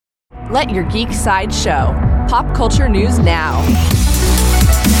Let your geek side show. Pop culture news now.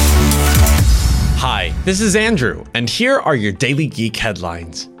 Hi, this is Andrew, and here are your Daily Geek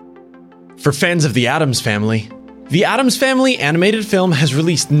headlines. For fans of The Addams Family, the Addams Family animated film has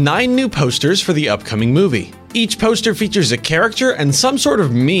released 9 new posters for the upcoming movie. Each poster features a character and some sort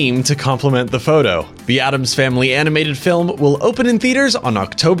of meme to complement the photo. The Addams Family animated film will open in theaters on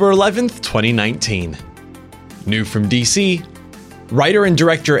October 11th, 2019. New from DC, writer and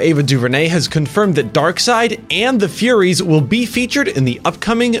director Ava DuVernay has confirmed that Darkseid and the Furies will be featured in the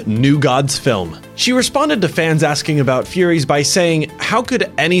upcoming New Gods film. She responded to fans asking about Furies by saying, "How could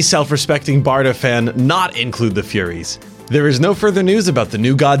any self-respecting Barda fan not include the Furies?" There is no further news about the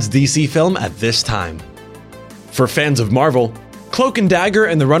New Gods DC film at this time. For fans of Marvel, Cloak and Dagger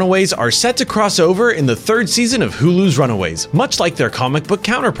and the Runaways are set to cross over in the 3rd season of Hulu's Runaways, much like their comic book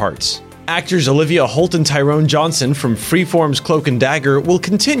counterparts. Actors Olivia Holt and Tyrone Johnson from Freeform's Cloak and Dagger will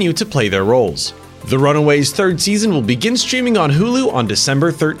continue to play their roles. The Runaways' 3rd season will begin streaming on Hulu on December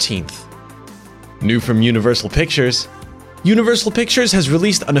 13th. New from Universal Pictures, Universal Pictures has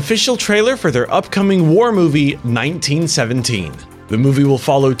released an official trailer for their upcoming war movie, 1917. The movie will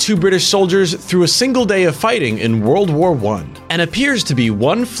follow 2 British soldiers through a single day of fighting in World War I, and appears to be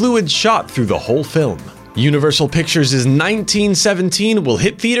one fluid shot through the whole film. Universal Pictures' 1917 will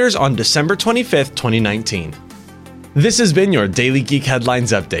hit theaters on December 25th, 2019. This has been your Daily Geek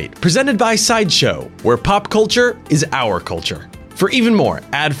Headlines Update, presented by Sideshow, where pop culture is our culture. For even more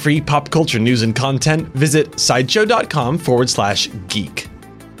ad-free pop culture news and content, visit sideshow.com/geek.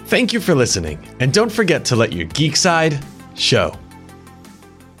 Thank you for listening, and don't forget to let your geek side show.